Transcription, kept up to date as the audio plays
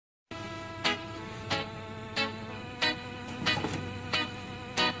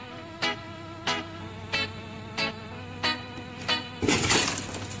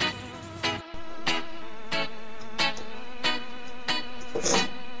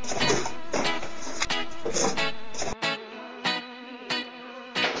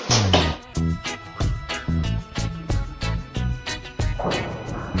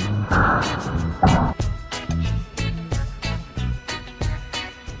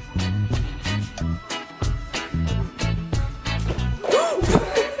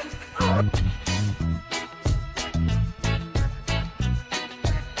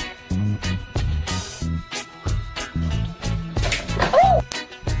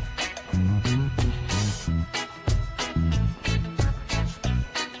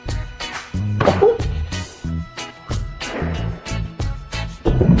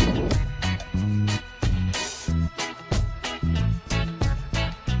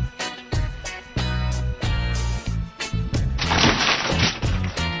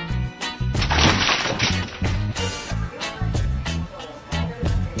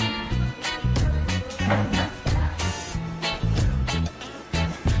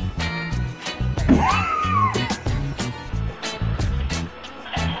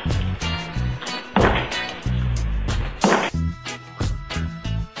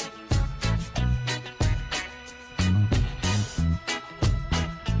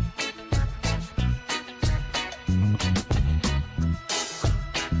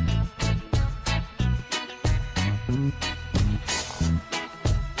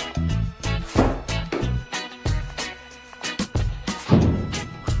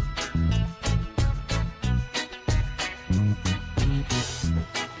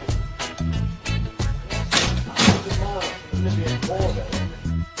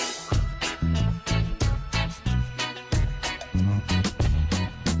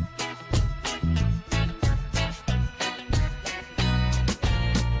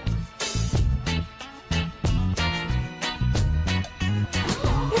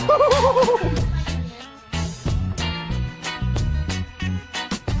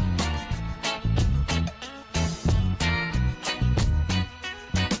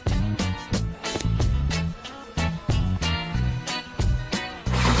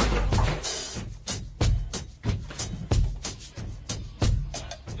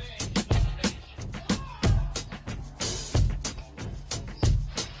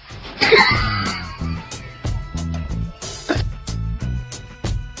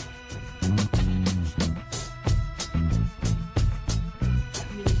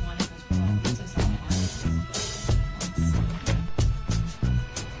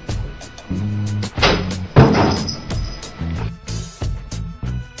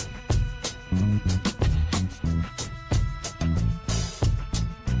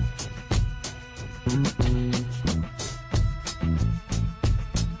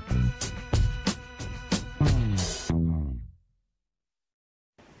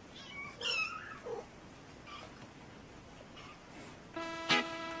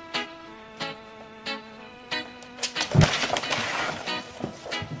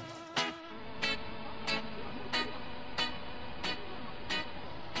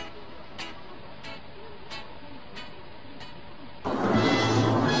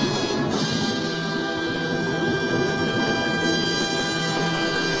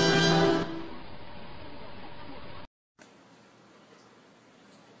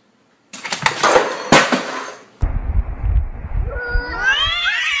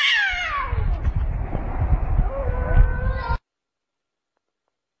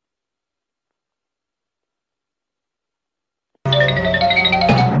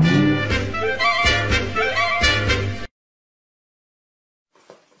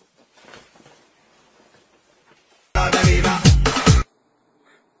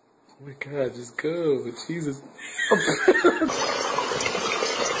Oh my God, just go. Jesus.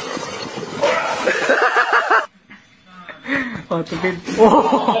 Oh, tapid.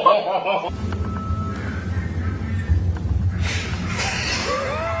 Oh!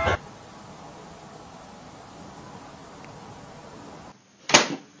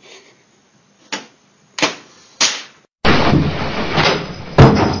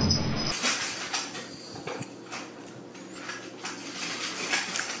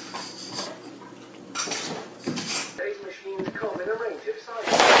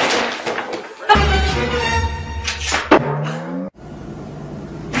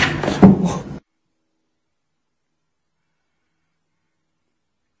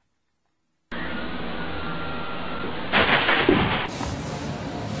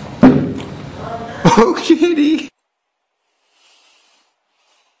 Oh, kitty!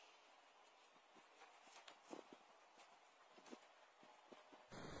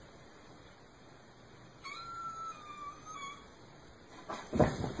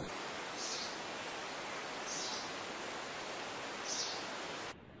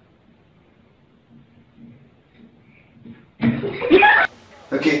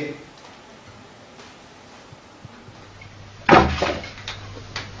 Okay.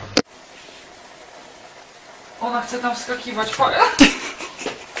 Ona chce tam wskakiwać.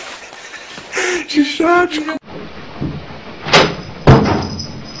 Ciszaczku!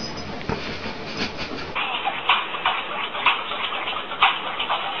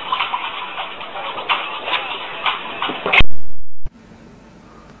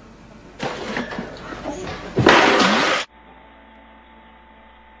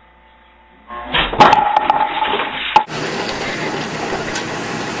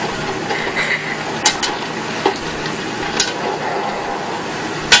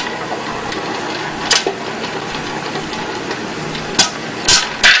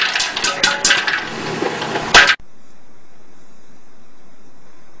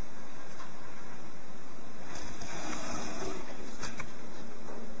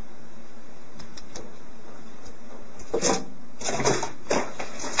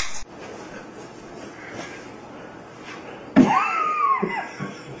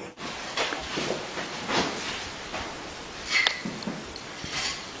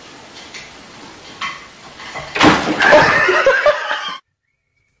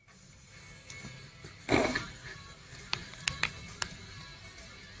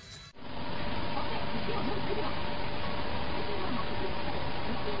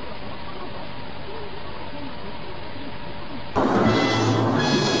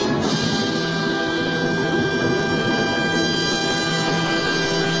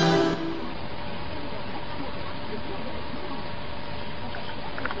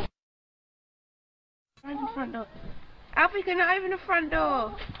 front door. Alfie, can I open the front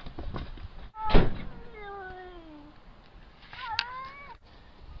door?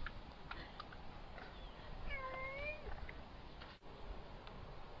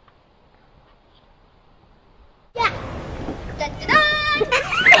 Yeah. Dun, dun, dun.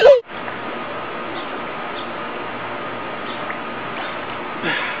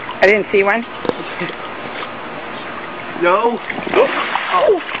 I didn't see one. No.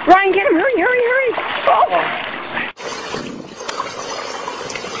 Oh, Ryan, get him! Hurry, hurry, hurry! Oh.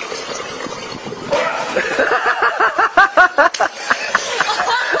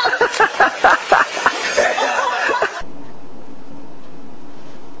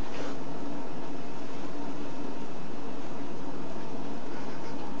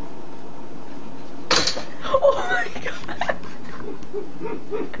 Oh my god.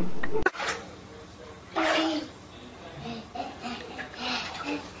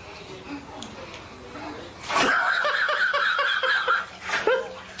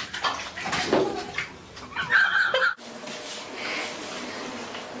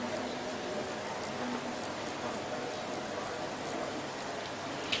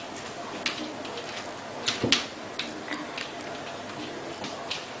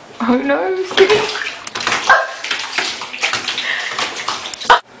 Oh no,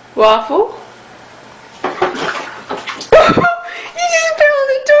 Waffle? You just fell in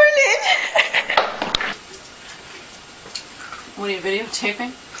the toilet! What are you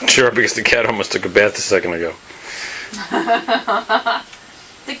videotaping? Sure, because the cat almost took a bath a second ago.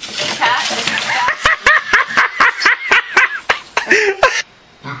 The cat?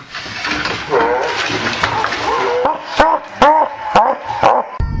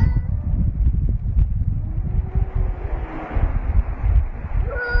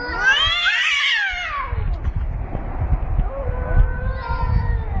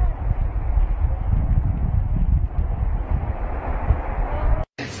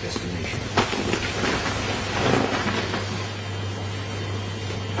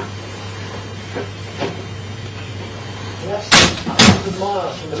 That's 100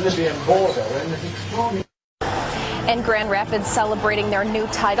 miles from the Libyan border, and it's extraordinary. And Grand Rapids celebrating their new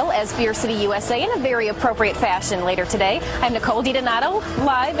title as Beer City USA in a very appropriate fashion later today. I'm Nicole DiDonato,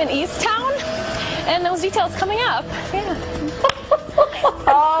 live in East Town, and those details coming up. Yeah.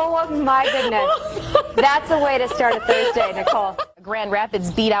 Oh my goodness. That's a way to start a Thursday, Nicole. Grand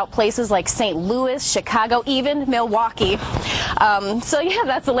Rapids beat out places like St. Louis, Chicago, even Milwaukee. So yeah,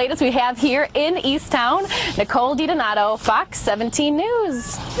 that's the latest we have here in East Town. Nicole DiDonato, Fox 17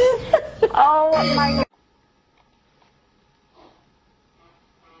 News. Oh my goodness.